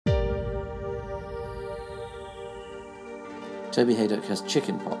Toby Hadoke has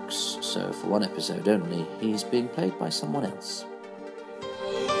chickenpox, so for one episode only, he's being played by someone else.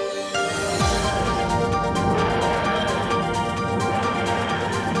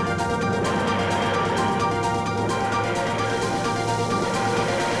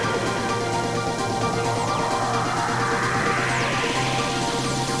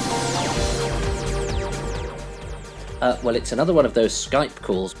 Well, it's another one of those Skype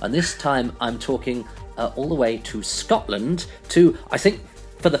calls, and this time I'm talking all the way to Scotland to, I think,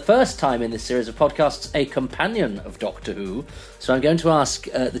 for the first time in this series of podcasts, a companion of Doctor Who. So I'm going to ask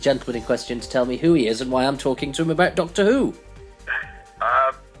the gentleman in question to tell me who he is and why I'm talking to him about Doctor Who.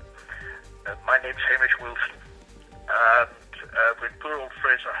 My name's Hamish Wilson, and when poor old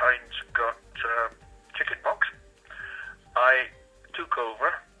Fraser Hines got chickenpox, I took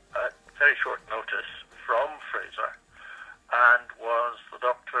over at very short notice from Fraser and was the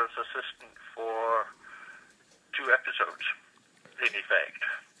doctor's assistant for 2 episodes, in effect.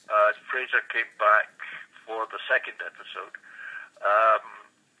 Fraser came back for the second episode,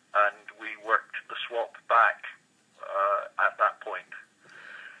 and we worked the swap back at that point.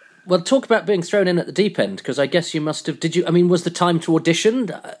 Well, talk about being thrown in at the deep end, because I guess you must have... was the time to audition?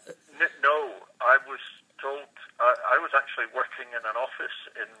 No, I was told... I was actually working in an office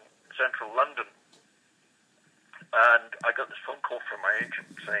in central London, and I got this phone call from my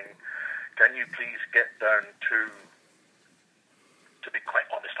agent saying, can you please get down to be quite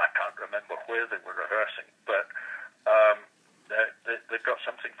honest, I can't remember where they were rehearsing, but they've got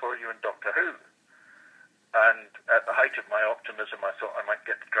something for you in Doctor Who. And at the height of my optimism, I thought I might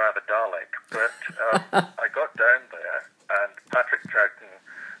get to drive a Dalek. But I got down there, and Patrick Troughton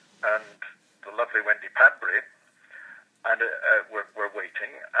and the lovely Wendy Padbury and were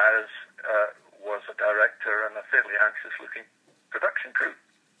waiting, as was a director and a fairly anxious-looking production crew.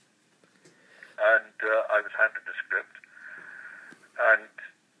 And I was handed the script, and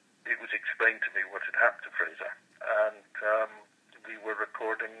it was explained to me what had happened to Fraser. And we were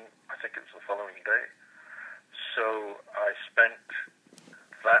recording, I think it was the following day. So I spent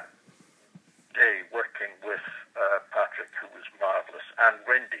that day working with Patrick, who was marvellous, and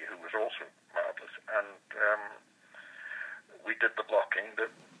Wendy, who was also marvellous. And we did the blocking, the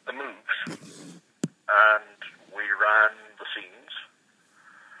moves, and we ran the scenes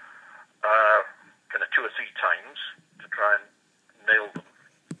kind of 2 or 3 times to try and nail them.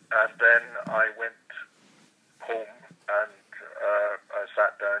 And then I went home and I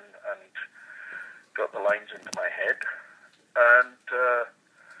sat down and got the lines into my head and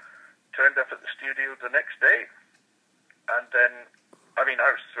turned up at the studio the next day. And then, I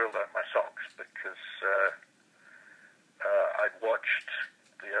was thrilled out my socks because I'd watched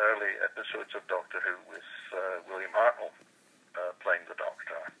the early episodes of Doctor Who with William Hartnell playing the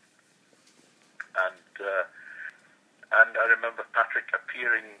Doctor. And I remember Patrick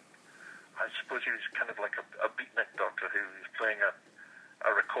appearing, I suppose he was kind of like a beatnik Doctor Who. He was playing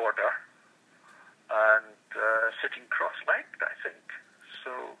a recorder and sitting cross-legged, I think.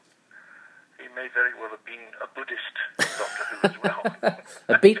 So he may very well have been a Buddhist Doctor Who as well.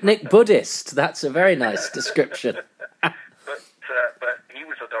 A beatnik Buddhist. That's a very nice description. But he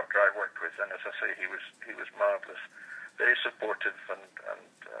was a doctor I worked with, and as I say, he was marvellous, very supportive and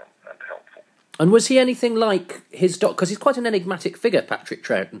helpful. And was he anything like his doctor? Because he's quite an enigmatic figure, Patrick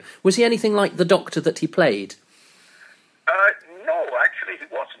Troughton. Was he anything like the Doctor that he played? No, actually he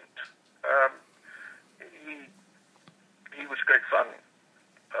wasn't. He was great fun,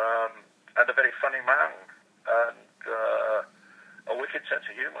 and a very funny man, and a wicked sense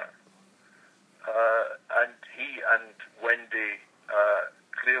of humour. And he and Wendy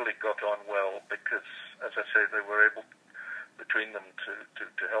clearly got on well because, as I say, they were able, between them,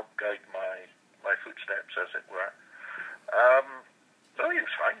 to help guide my footsteps, as it were. No, he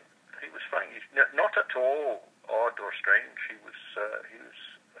was fine. He was fine. He's not at all odd or strange.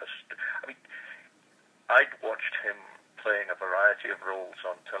 I'd watched him playing a variety of roles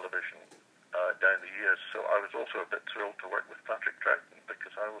on television down the years, so I was also a bit thrilled to work with Patrick Troughton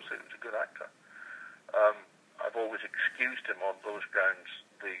because I always say he was a good actor. I've always excused him on those grounds,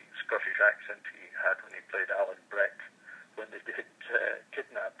 the Scottish accent he had when he played Alan Breck when they did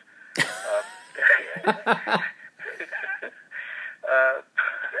Kidnapped.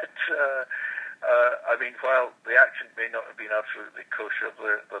 While the accent may not have been absolutely kosher,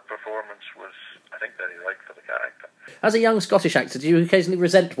 the performance was, I think, very right for the character. As a young Scottish actor, do you occasionally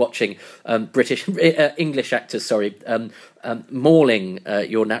resent watching English actors, mauling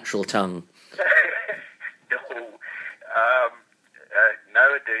your natural tongue? No.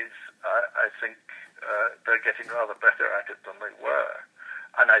 Nowadays, I think they're getting rather better at it than they were.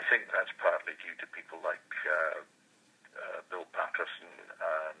 And I think that's partly due to people like Bill Patterson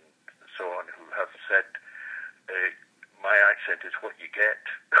and so on, who have said, my accent is what you get.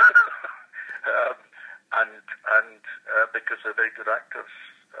 and because they're very good actors,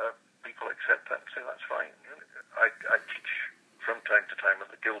 people accept that and say that's fine. I teach from time to time at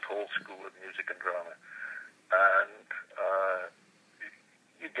the Guildhall School of Music and Drama, and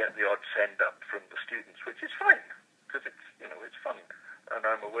you get the odd send-up from the students, which is fine, because it's fun, and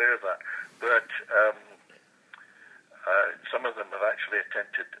I'm aware of that. But some of them have actually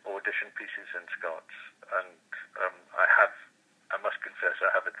attempted audition pieces in Scots, and I must confess,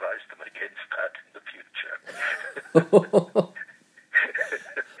 I have advised them against that in the future.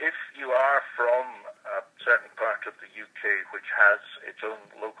 If you are from a certain part of the UK which has its own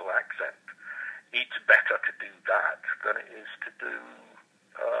local accent, it's better to do that than it is to do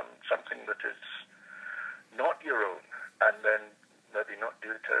something that is not your own, and then maybe not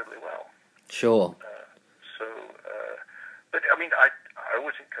do it terribly well. Sure. But I mean, I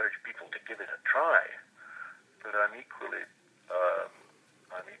always encourage people to give it a try. But I'm equally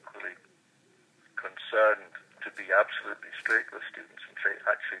concerned to be absolutely straight with students and say,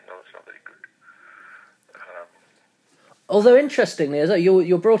 actually, no, it's not very good. Although interestingly, as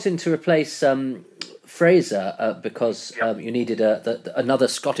you're brought in to replace Fraser because you needed another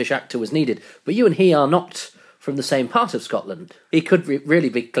Scottish actor was needed, but you and he are not from the same part of Scotland. He could really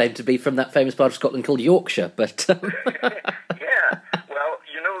be claimed to be from that famous part of Scotland called Yorkshire, but yeah. Well,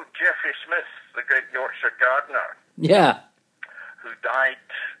 Geoffrey Smith, the great Yorkshire gardener. Yeah. Who died,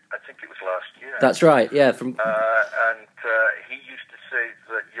 I think it was last year. That's right. Yeah. And he used to say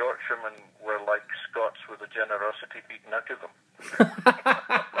that Yorkshiremen were like Scots with a generosity beaten out of them.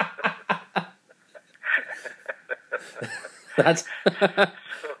 That's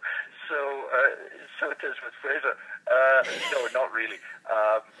so it is with Fraser. No, not really.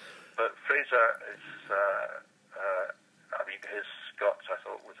 But Fraser is, his Scots I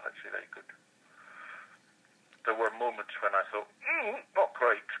thought was actually very good. There were moments when I thought, not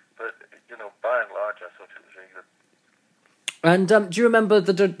quite, but by and large, I thought it was very good. And do you remember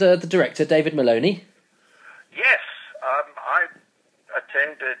the director, David Maloney? Yes, I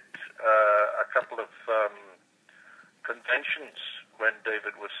attended a couple of conventions when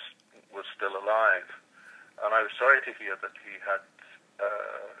David was still alive, and I was sorry to hear that he had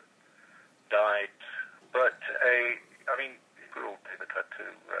died. But poor old David had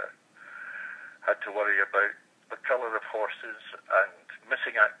to worry about the colour of horses and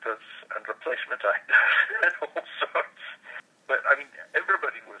missing actors and replacement actors and all sorts. But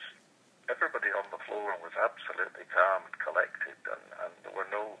everybody on the floor was absolutely calm and collected, and there were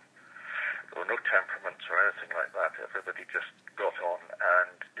no temperaments or anything like that. Everybody just got on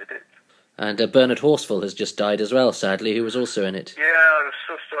and did it. And Bernard Horsfall has just died as well, sadly, who was also in it. Yeah, I was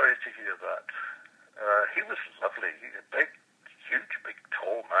so sorry to hear that. He was lovely. He's a huge, big,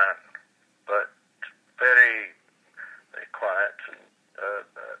 tall man, but very, very quiet. And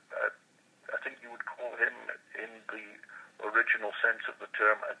I think you would call him, in the original sense of the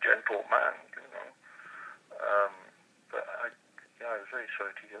term, a gentleman. But I was very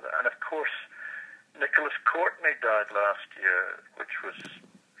sorry to hear that. And of course, Nicholas Courtney died last year, which was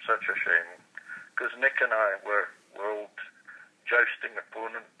such a shame, because Nick and I were old jousting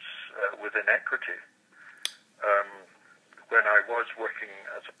opponents within Equity. When I was working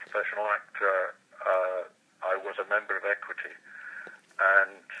as a professional actor, I was a member of Equity,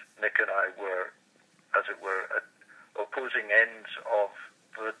 and Nick and I were, as it were, at opposing ends of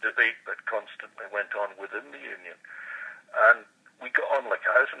the debate that constantly went on within the union. And we got on like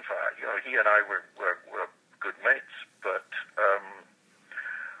house and fire. He and I were good mates, but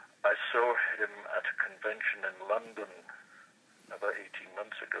I saw him at a convention in London about 18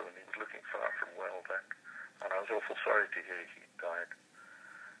 months ago, and he was looking far from well then. And I was awful sorry to hear he died.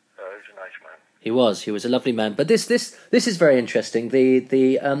 He was a nice man. He was a lovely man. But this is very interesting.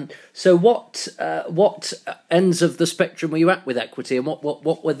 So what ends of the spectrum were you at with Equity, and what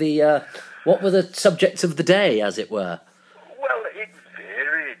were the subjects of the day, as it were? Well, it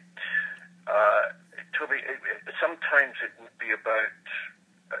varied. Toby, sometimes it would be about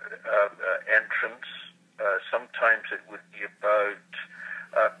entrance. Sometimes it would be about.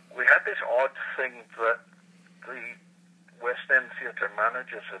 We had this odd thing that the West End theatre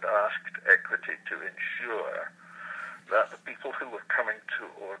managers had asked Equity to ensure that the people who were coming to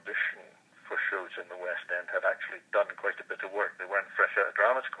audition for shows in the West End had actually done quite a bit of work. They weren't fresh out of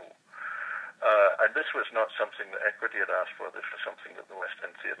drama school. And this was not something that Equity had asked for. This was something that the West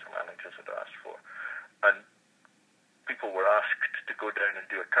End theatre managers had asked for. And people were asked to go down and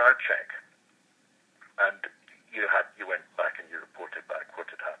do a card check. And you went back and you reported back what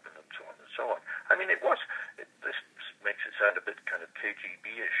had happened and so on and so on. This may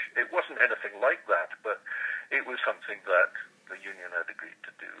KGB-ish. It wasn't anything like that, but it was something that the union had agreed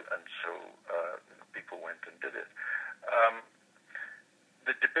to do, and so people went and did it.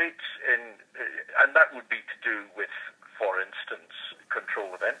 The debates and that would be to do with, for instance,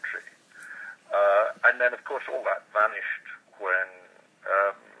 control of entry. And then, of course, all that vanished when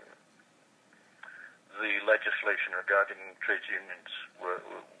the legislation regarding trade unions was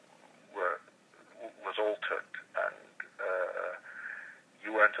altered, and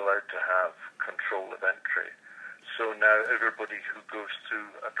you weren't allowed to have control of entry. So now everybody who goes through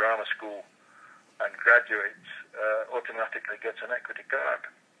a drama school and graduates automatically gets an equity card.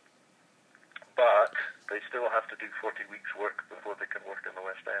 But they still have to do 40 weeks' work before they can work in the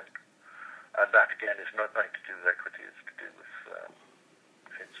West End. And that, again, is not nothing to do with equity. It's to do with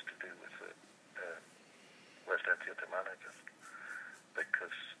West End theatre managers,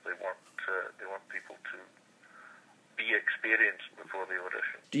 because they want people to be experienced before they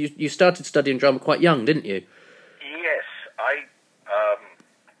audition. You started studying drama quite young, didn't you? Yes, I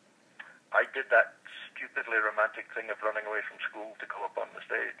did that stupidly romantic thing of running away from school to go up on the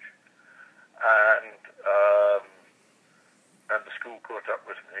stage, and the school caught up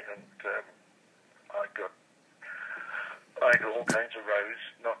with me, and I got all kinds of rows,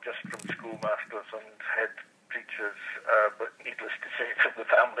 not just from schoolmasters and head teachers, but needless to say, from the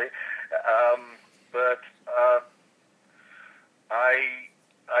family. But I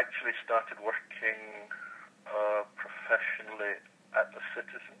actually started working professionally at the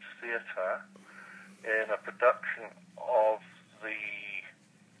Citizens Theatre in a production of the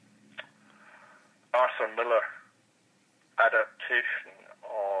Arthur Miller adaptation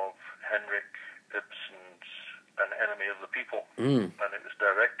of Henrik Ibsen's An Enemy of the People. And it was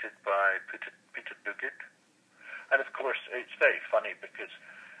directed by Peter Duguid. And of course, it's very funny because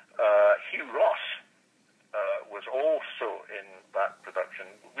Hugh Ross was also in that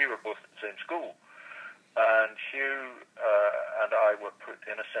production. We were both at the same school. And Hugh and I were put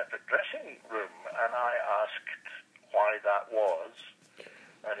in a separate dressing room, and I asked why that was.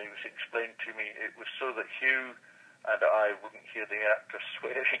 And it was explained to me it was so that Hugh and I wouldn't hear the actor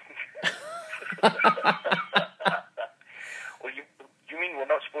swearing. Well, you mean we're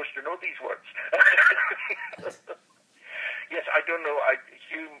not supposed to know these words? Yes, I don't know. I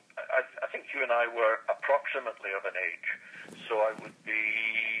think Hugh and I were approximately of an age. So I would be,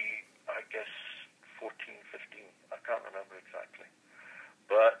 I guess, 14, 15. I can't remember exactly.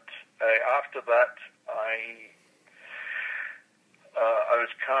 But after that, I was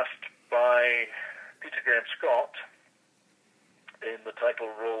cast by Peter Graham Scott in the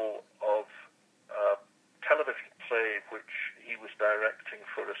title role of a television play which he was directing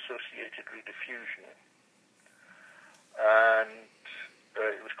for Associated Rediffusion. And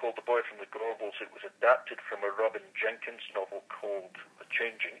it was called The Boy from the Gorbals. It was adapted from a Robin Jenkins novel called The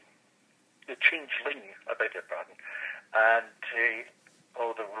Changeling, I beg your pardon. And there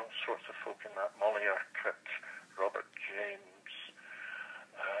were all sorts of folk in that. Molly Urquhart, Robert James,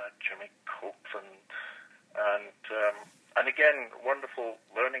 Jimmy Copeland, and again, wonderful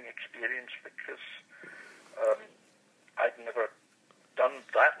learning experience because I'd never done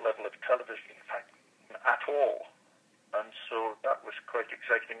that level of television, in fact, at all. And so that was quite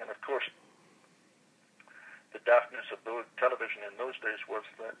exciting. And of course, the daftness of television in those days was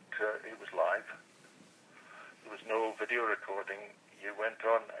that it was live. There was no video recording. You went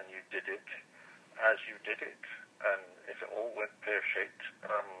on and you did it as you did it. And if it all went pear-shaped,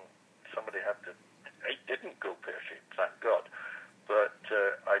 somebody had to... It didn't go pear-shaped, thank God. But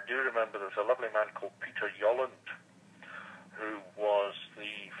I do remember there's a lovely man called Peter Yolland, who was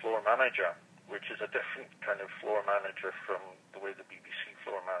the floor manager, which is a different kind of floor manager from the way the BBC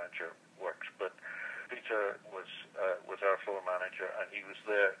floor manager works. But Peter was our floor manager, and he was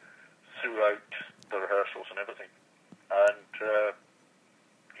there throughout the rehearsals and everything. And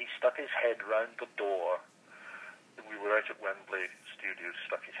he stuck his head round the door. We were out at Wembley Studios,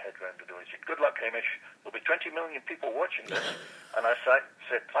 stuck his head round the door. He said, "Good luck, Hamish. There'll be 20 million people watching this." And I said,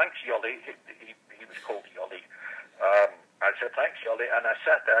 "Thanks, Yolly." He was called Yolly. I said, "Thanks, Yolly." And I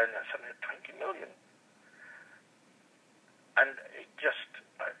sat down and I said, 20 million. And it just,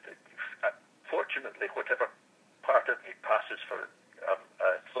 fortunately, whatever part of me passes for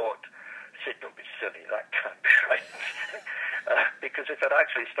thought, said, "Don't be silly, that can't be right." Because if I'd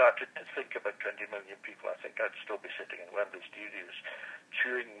actually started to think about 20 million people, I think I'd still be sitting in Wembley Studios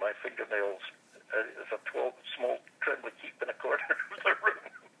chewing my fingernails as a small trembling heap in a corner of the room.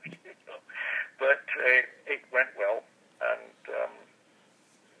 You know. But it went well, and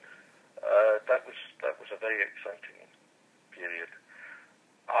that was a very exciting period.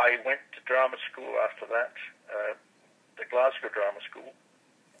 I went to drama school after that. the Glasgow Drama School,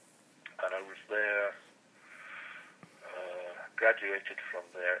 and I was there, graduated from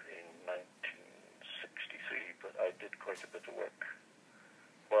there in 1963, but I did quite a bit of work.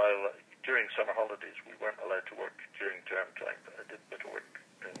 While during summer holidays, we weren't allowed to work during term time, but I did a bit of work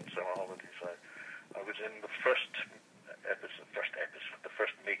in summer holidays. I was in the first episode, the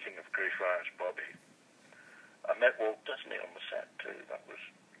first making of Greyfriars Bobby. I met Walt Disney on the set too. That was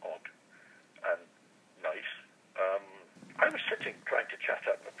odd and nice. I was sitting trying to chat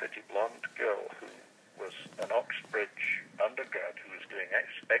up a pretty blonde girl who was an Oxbridge undergrad who was doing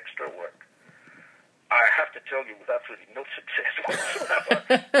extra work. I have to tell you, with absolutely no success whatsoever.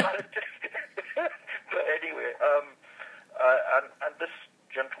 But anyway, and this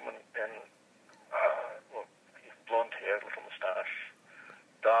gentleman in blonde hair, little moustache,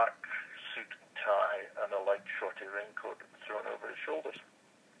 dark suit and tie, and a light shorty raincoat thrown over his shoulders.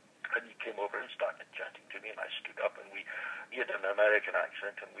 And he came over and started chatting to me, and I stood up, and he had an American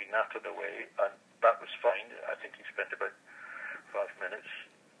accent, and we nattered away, and that was fine. I think he spent about 5 minutes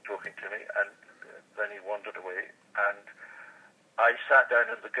talking to me, and then he wandered away, and I sat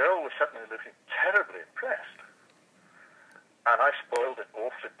down, and the girl was suddenly looking terribly impressed. And I spoiled it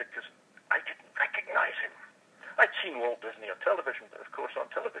awfully because I didn't recognize him. I'd seen Walt Disney on television, but of course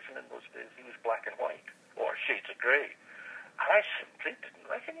on television in those days he was black and white, or shades of grey. And I simply didn't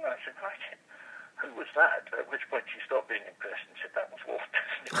recognize him. I said, who was that? At which point she stopped being impressed and said, that was Walt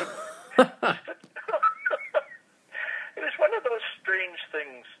Disney. It was one of those strange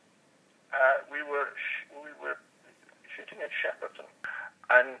things. We were shooting at Shepperton,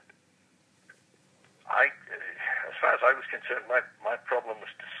 and as far as I was concerned, my problem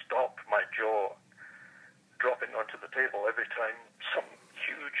was to stop my jaw dropping onto the table every time some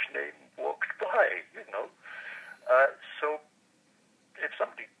huge name walked by, you know. So if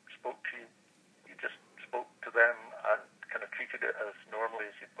somebody spoke to you, you just spoke to them and kind of treated it as normally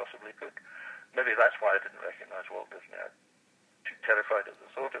as you possibly could. Maybe that's why I didn't recognize Walt Disney. I'm too terrified at the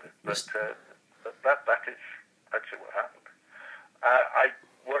thought of it. But that is actually what happened. I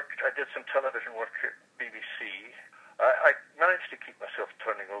did some television work at BBC. I managed to keep myself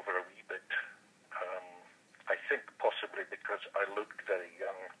turning over a wee bit. I think possibly because I looked very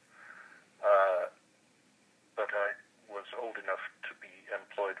young, but I was old enough to be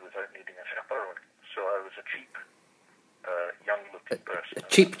employed without needing a chaperone. So I was a cheap, young-looking person. A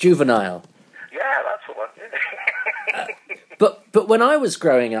cheap juvenile. Yeah, that's the one. But when I was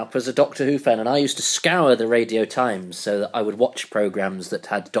growing up as a Doctor Who fan, and I used to scour the Radio Times so that I would watch programmes that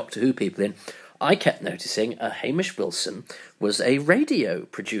had Doctor Who people in, I kept noticing Hamish Wilson was a radio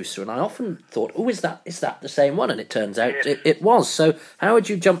producer, and I often thought, is that the same one? And it turns out it was. So how had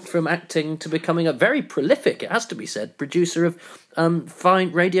you jumped from acting to becoming a very prolific, it has to be said, producer of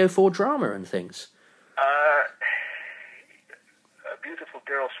fine Radio 4 drama and things? A beautiful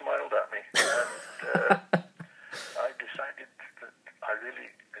girl smiled at me, and I decided that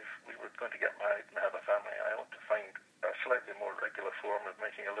if we were going to get married and have a family, I ought to find a slightly more regular form of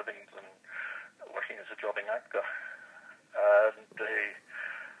making a living than working as a jobbing actor. And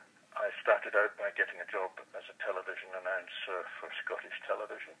I started out by getting a job as a television announcer for Scottish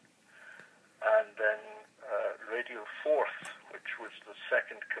television. And then Radio 4th, which was the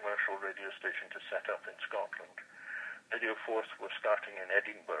second commercial radio station to set up in Scotland. Radio 4th was starting in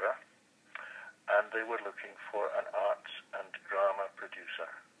Edinburgh, and they were looking for an arts and drama producer.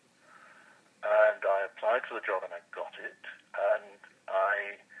 And I applied for the job, and I got it. And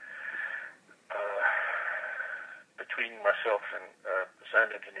between myself and a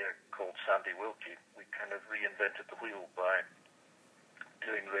sound engineer called Sandy Wilkie, we kind of reinvented the wheel by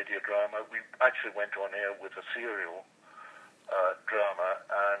doing radio drama. We actually went on air with a serial drama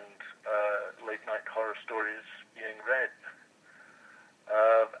and late-night horror stories being read.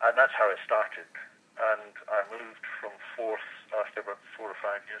 And that's how I started. And I moved from 4th after about 4 or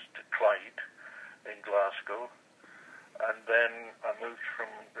 5 years to Clyde in Glasgow. And then I moved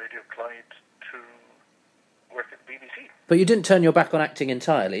from Radio Clyde to work at BBC. But you didn't turn your back on acting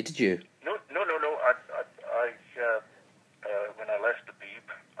entirely, did you? No. When I left the Beeb,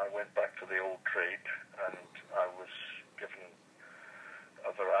 I went back to the old trade, and I was given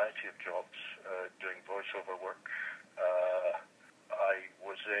a variety of jobs doing voiceover work. I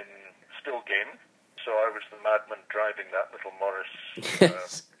was in Still Game, so I was the madman driving that little Morris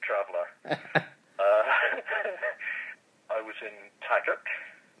Traveller. I was in Taggart.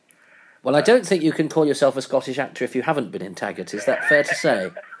 Well, I don't think you can call yourself a Scottish actor if you haven't been in Taggart. Is that fair to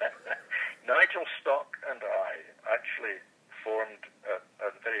say? Nigel Stock and I actually formed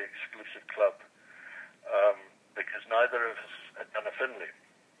a very exclusive club because neither of us had done a Finlay.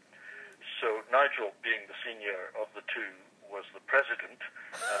 So Nigel, being the senior of the two, was the president,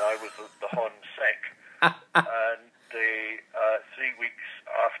 and I was the Hon Sec. And 3 weeks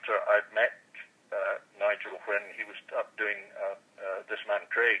after I'd met Nigel, when he was up doing This Man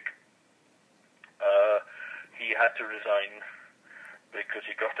Craig, he had to resign because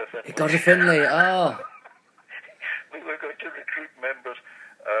he got a Finlay. He got a Finlay, oh. We were going to recruit members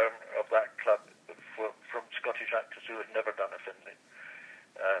of that club from Scottish actors who had never done a Finlay.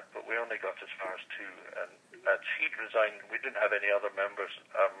 But we only got as far as 2, and as he'd resigned, we didn't have any other members.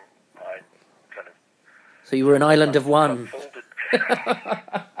 I kind of... So you were an island of one.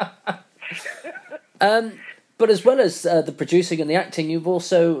 But as well as the producing and the acting, you've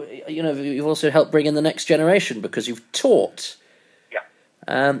also helped bring in the next generation because you've taught. Yeah.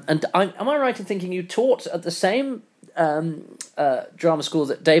 And am I right in thinking you taught at the same drama school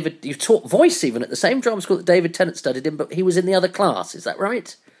that David? You taught voice even at the same drama school that David Tennant studied in, but he was in the other class. Is that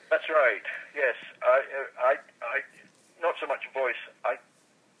right? That's right. Yes. I not so much voice. I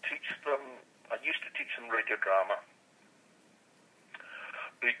used to teach them radio drama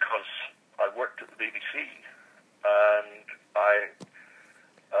because I worked at the BBC. And I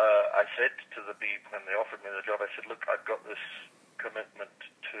said to the Beeb when they offered me the job, I said, look, I've got this commitment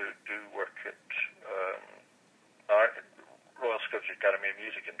to do work at Royal Scottish Academy of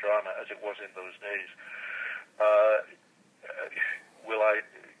Music and Drama, as it was in those days. Will I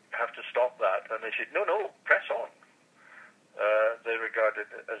have to stop that? And they said, no, press on. They regarded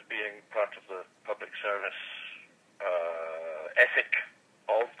it as being part of the public service ethic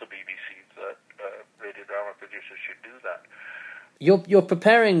of the BBC that radio drama producers should do that. You're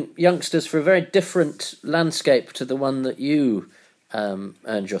preparing youngsters for a very different landscape to the one that you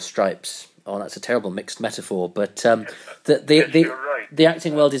earned your stripes. Oh, that's a terrible mixed metaphor, but you're right. The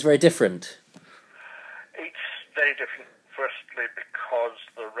acting world is very different. It's very different, firstly, because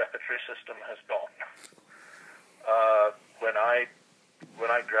the repertory system has gone. When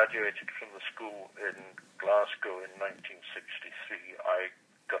I graduated from the school in Glasgow in 1963, I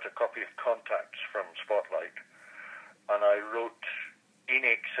got a copy of Contacts from Spotlight, and I wrote in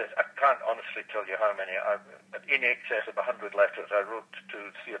excess, I can't honestly tell you how many, in excess of 100 letters I wrote to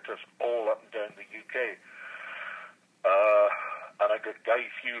theatres all up and down the UK. And I got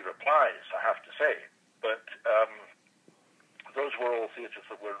few replies, I have to say. But those were all theatres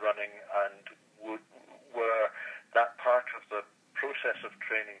that were running and were that part of the process of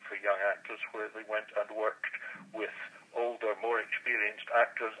training for young actors where they went and worked with older, more experienced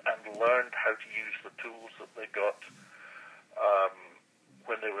actors and learned how to use the tools that they got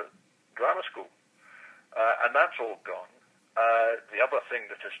when they were at drama school. And that's all gone. The other thing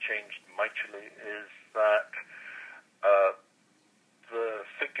that has changed mightily is that the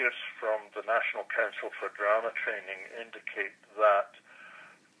figures from the National Council for Drama Training indicate that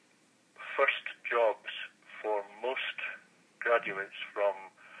first jobs for most graduates from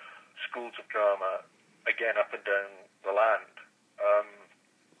schools of drama, again up and down the land,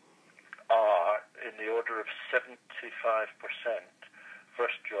 are in the order of 75%.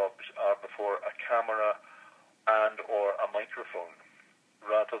 First jobs are before a camera and or a microphone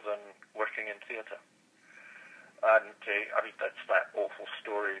rather than working in theatre. And that's that awful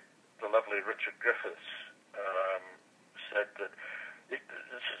story. The lovely Richard Griffiths said that this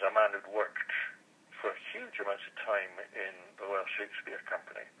is a man who'd worked for huge amounts of time in the Royal Shakespeare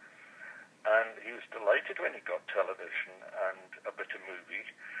Company. And he was delighted when he got television and a bit of movie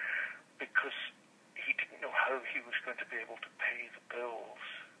because he didn't know how he was going to be able to pay the bills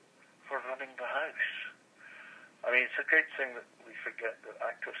for running the house. I mean, it's a great thing that we forget that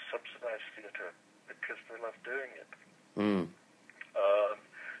actors subsidise theatre because they love doing it. Mm.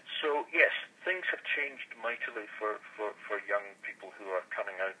 So, yes, things have changed mightily for young people who are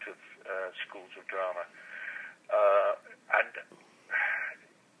coming out of schools of drama. And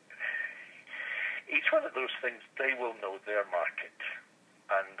each one of those things, they will know their market,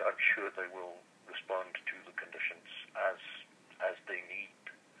 and I'm sure they will respond to the conditions as they need.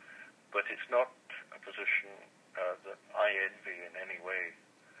 But it's not a position that I envy in any way.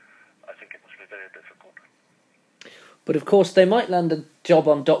 I think it must be very difficult. But of course, they might land a job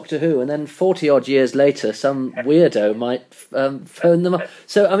on Doctor Who, and then 40-odd years later, some weirdo might phone them up.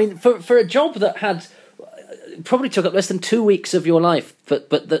 So, I mean, for a job that had probably took up less than 2 weeks of your life, but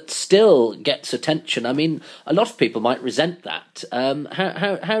that still gets attention, I mean, a lot of people might resent that.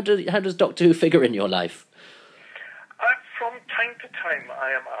 How does Doctor Who figure in your life? From time to time, I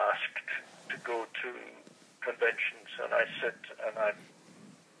am asked to go to conventions, and I sit and I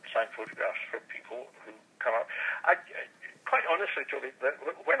sign photographs for people who come up. Quite honestly, Toby,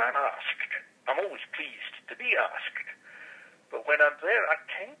 when I'm asked, I'm always pleased to be asked, But when I'm there, I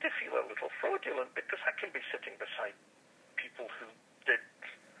tend to feel a little fraudulent because I can be sitting beside people who did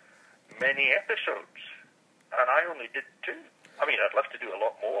many episodes, and I only did 2. I mean, I'd love to do a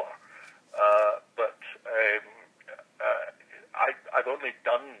lot more, but I've only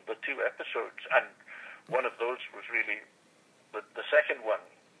done the 2 episodes, and one of those was really, the second one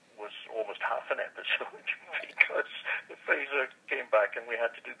was almost half an episode because Fraser came back and we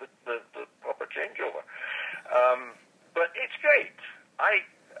had to do the proper changeover. But it's great. I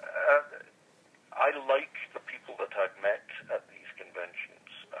like the people that I've met at these conventions.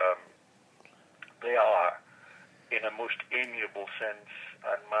 They are, in a most amiable sense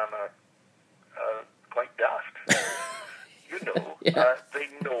and manner, quite daft. Yeah. They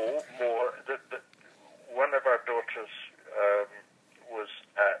know more. One of our daughters was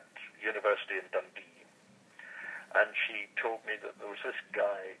at university in Dundee, and she told me that there was this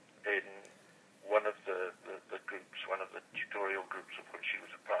guy in one of the groups, one of the tutorial groups of which she was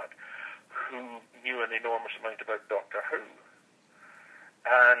a part, who knew an enormous amount about Doctor Who.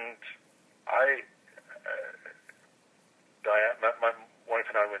 And my wife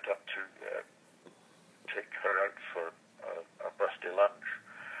and I went up to take her out for a birthday lunch,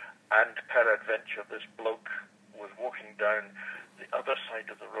 and peradventure this bloke was walking down the other side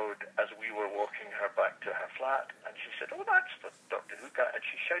of the road as we were walking her back to her flat, and she said, "Oh, that's the Doctor Who guy," and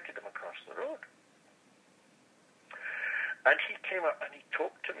she shouted him across the road. And he came up and he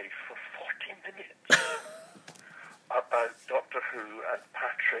talked to me for 40 minutes about Doctor Who and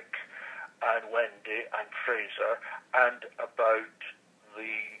Patrick and Wendy and Fraser, and about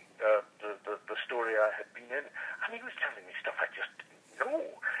the story I had been in. And he was telling me stuff I just didn't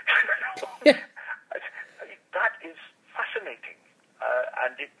know. That is fascinating.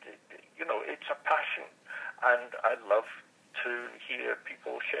 And it's a passion. And I love to hear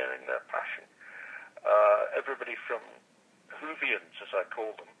people sharing their passion. Everybody from Whovians, as I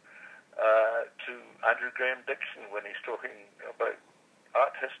call them, to Andrew Graham Dixon when he's talking about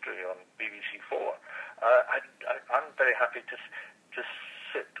art history on BBC4. I'm very happy to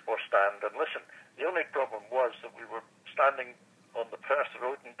sit or stand and listen. The only problem was that we were standing on the Perth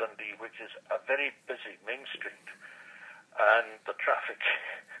Road in Dundee, which is a very busy main street, and the traffic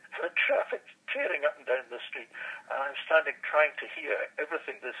tearing up and down the street, and I'm standing trying to hear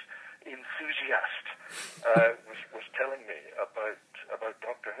everything this enthusiast was telling me about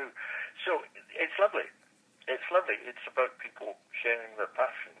Doctor Who. So it's lovely. It's lovely. It's about people sharing their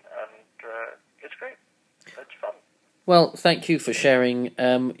passion, and it's great. It's fun. Well, thank you for sharing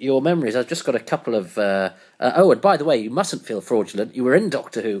your memories. I've just got a couple of... and by the way, you mustn't feel fraudulent. You were in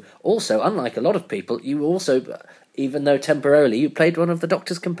Doctor Who. Also, unlike a lot of people, you also, even though temporarily, you played one of the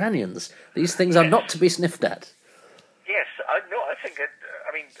Doctor's companions. These things are not to be sniffed at. Yes, I think it...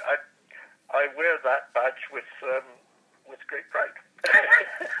 I wear that badge with great pride.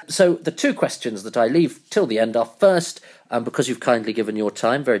 So the 2 questions that I leave till the end are, first, because you've kindly given your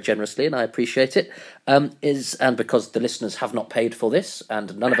time very generously, and I appreciate it, and because the listeners have not paid for this,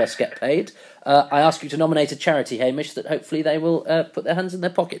 and none of us get paid, I ask you to nominate a charity, Hamish, that hopefully they will put their hands in their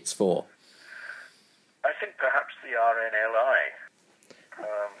pockets for. I think perhaps the RNLI.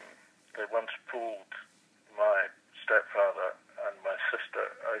 They once pulled my stepfather and my sister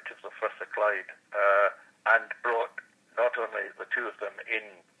out of the Firth of Clyde and brought not only the 2 of them in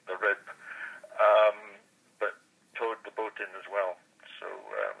the rib, but towed the boat in as well. So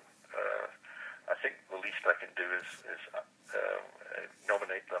I think the least I can do is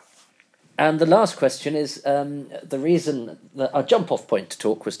nominate them. And the last question is, the reason that our jump-off point to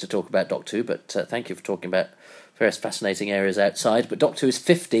talk was to talk about Doctor Who, but thank you for talking about various fascinating areas outside. But Doctor Who is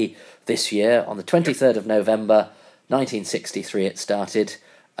 50 this year, on the 23rd of November, 1963 it started.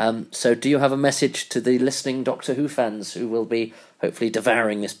 So do you have a message to the listening Doctor Who fans who will be hopefully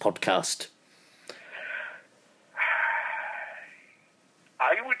devouring this podcast?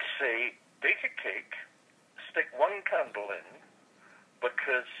 I would say bake a cake, stick 1 candle in,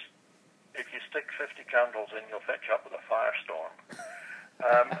 because if you stick 50 candles in, you'll fetch up with a firestorm,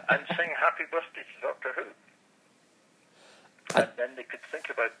 and sing Happy Birthday to Doctor Who. And then they could think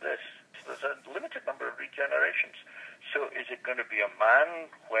about this. So there's a limited number of regenerations. So is it going to be a man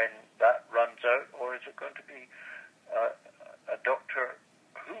when that runs out, or is it going to be a Doctor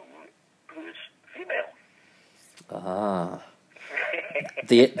Who is female? Ah.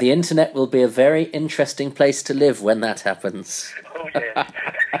 The internet will be a very interesting place to live when that happens. Oh, yes.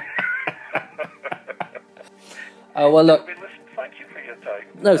 Oh, well, look. Thank you for your time.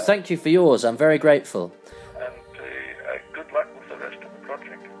 No, thank you for yours. I'm very grateful. And good luck with the rest of the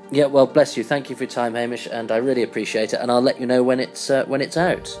project. Yeah, well, bless you. Thank you for your time, Hamish, and I really appreciate it. And I'll let you know when it's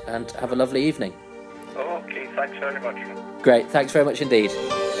out. And have a lovely evening. Okay, Thanks very much. Great, thanks very much indeed.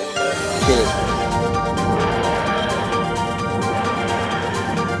 Cheers.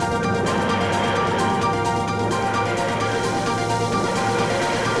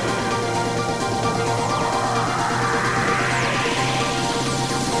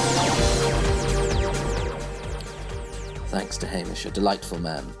 Thanks to Hamish, a delightful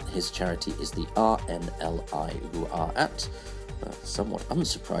man. His charity is the RNLI, who are at, somewhat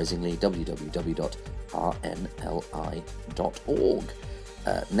unsurprisingly, www.rnli.org.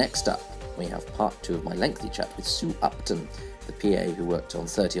 Next up, we have part 2 of my lengthy chat with Sue Upton, the PA who worked on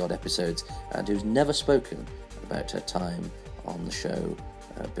 30-odd episodes and who's never spoken about her time on the show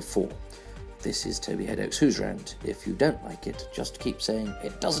before. This is Toby Hadoke's Who's Round. If you don't like it, just keep saying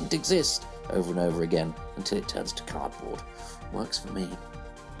it doesn't exist over and over again until it turns to cardboard. Works for me.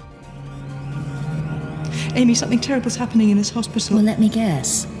 Amy, something terrible's happening in this hospital. Well, let me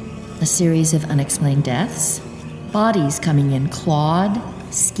guess. A series of unexplained deaths? Bodies coming in clawed,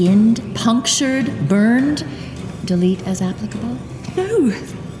 skinned, punctured, burned? Delete as applicable? No,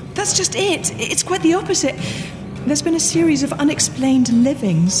 that's just it. It's quite the opposite. There's been a series of unexplained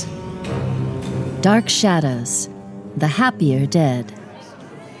livings. Dark shadows. The happier dead.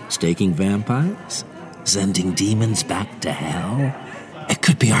 Staking vampires? Sending demons back to hell? It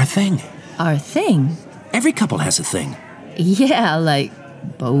could be our thing. Our thing? Every couple has a thing. Yeah, like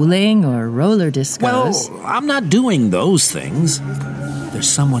bowling or roller discos. Well, I'm not doing those things. There's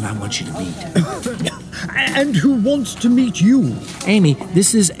someone I want you to meet. And who wants to meet you? Amy,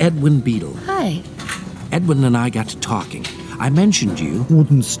 this is Edwin Beadle. Hi. Edwin and I got to talking. I mentioned you.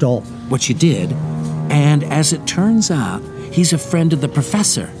 Wouldn't stop. What you did. And as it turns out, he's a friend of the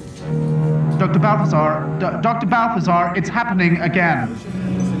professor. Dr. Balthazar, it's happening again.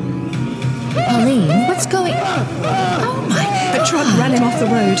 Pauline, what's going on? Oh my A truck ran him off the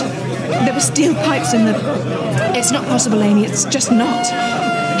road. There were steel pipes in the... It's not possible, Amy. It's just not.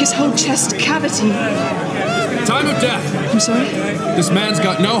 His whole chest cavity. Time of death. I'm sorry? This man's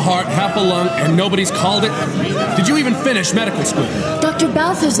got no heart, half a lung, and nobody's called it. Did you even finish medical school? Dr.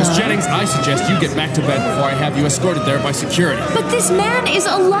 Balthazar. Miss Jennings, I suggest you get back to bed before I have you escorted there by security. But this man is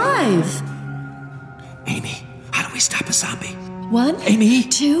alive. Amy, how do we stop a zombie? 1, Amy?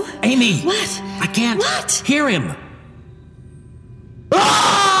 2. Amy! What? I can't What? hear him. Ah!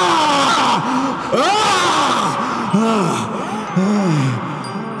 Ah! Ah!